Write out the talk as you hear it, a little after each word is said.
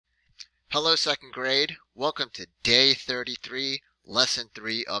Hello, second grade. Welcome to day 33, lesson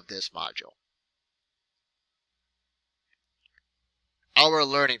 3 of this module. Our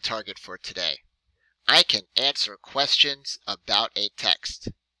learning target for today. I can answer questions about a text.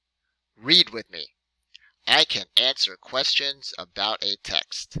 Read with me. I can answer questions about a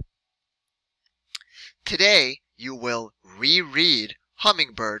text. Today, you will reread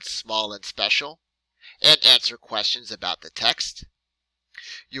Hummingbirds Small and Special and answer questions about the text.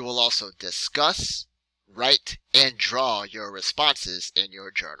 You will also discuss, write, and draw your responses in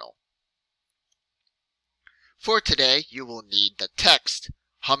your journal. For today, you will need the text,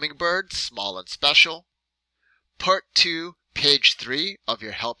 Hummingbirds Small and Special, Part 2, page 3 of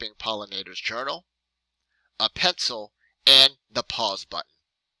your Helping Pollinators journal, a pencil, and the pause button.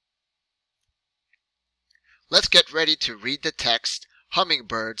 Let's get ready to read the text,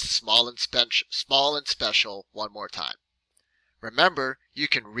 Hummingbirds Small and Special one more time. Remember, you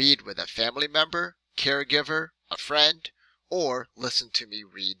can read with a family member, caregiver, a friend, or listen to me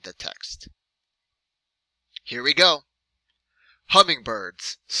read the text. Here we go.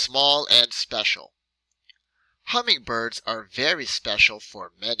 Hummingbirds, small and special. Hummingbirds are very special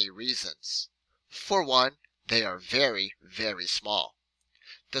for many reasons. For one, they are very, very small.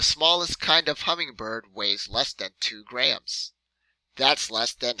 The smallest kind of hummingbird weighs less than 2 grams. That's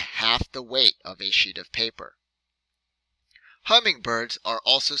less than half the weight of a sheet of paper. Hummingbirds are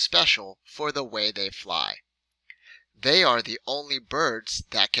also special for the way they fly. They are the only birds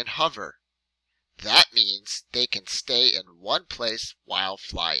that can hover. That means they can stay in one place while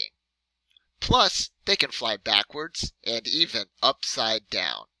flying. Plus, they can fly backwards and even upside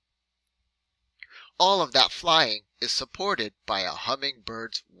down. All of that flying is supported by a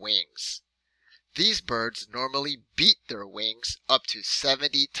hummingbird's wings. These birds normally beat their wings up to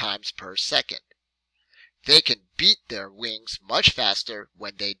 70 times per second. They can beat their wings much faster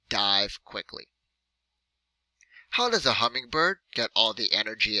when they dive quickly. How does a hummingbird get all the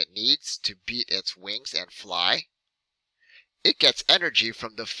energy it needs to beat its wings and fly? It gets energy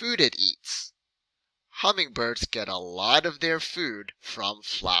from the food it eats. Hummingbirds get a lot of their food from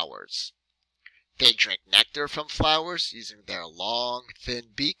flowers. They drink nectar from flowers using their long, thin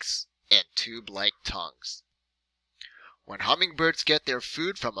beaks and tube-like tongues. When hummingbirds get their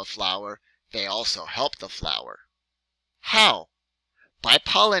food from a flower, they also help the flower. How? By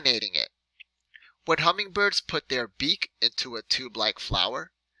pollinating it. When hummingbirds put their beak into a tube-like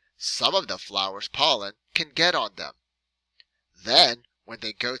flower, some of the flower's pollen can get on them. Then, when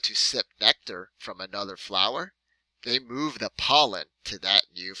they go to sip nectar from another flower, they move the pollen to that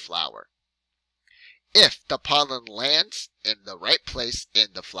new flower. If the pollen lands in the right place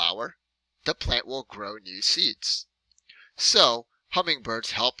in the flower, the plant will grow new seeds. So,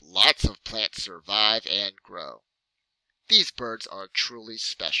 hummingbirds help lots of plants survive and grow. These birds are truly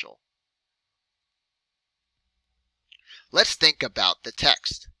special. Let's think about the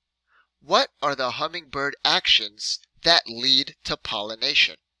text. What are the hummingbird actions that lead to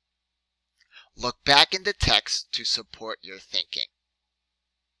pollination? Look back in the text to support your thinking.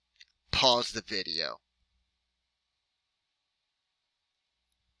 Pause the video.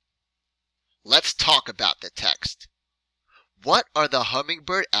 Let's talk about the text. What are the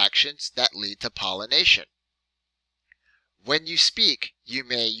hummingbird actions that lead to pollination? When you speak, you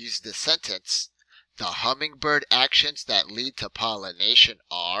may use the sentence, "The hummingbird actions that lead to pollination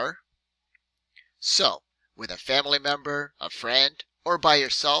are." So, with a family member, a friend, or by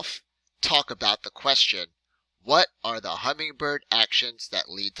yourself, talk about the question, what are the hummingbird actions that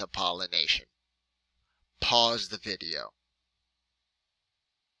lead to pollination? Pause the video.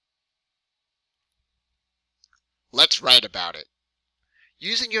 Let's write about it.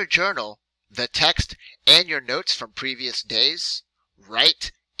 Using your journal, the text, and your notes from previous days,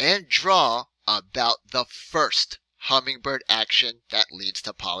 write and draw about the first hummingbird action that leads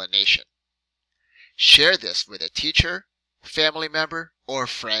to pollination. Share this with a teacher, family member, or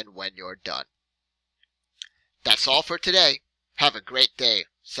friend when you're done. That's all for today. Have a great day,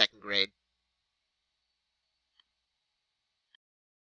 second grade.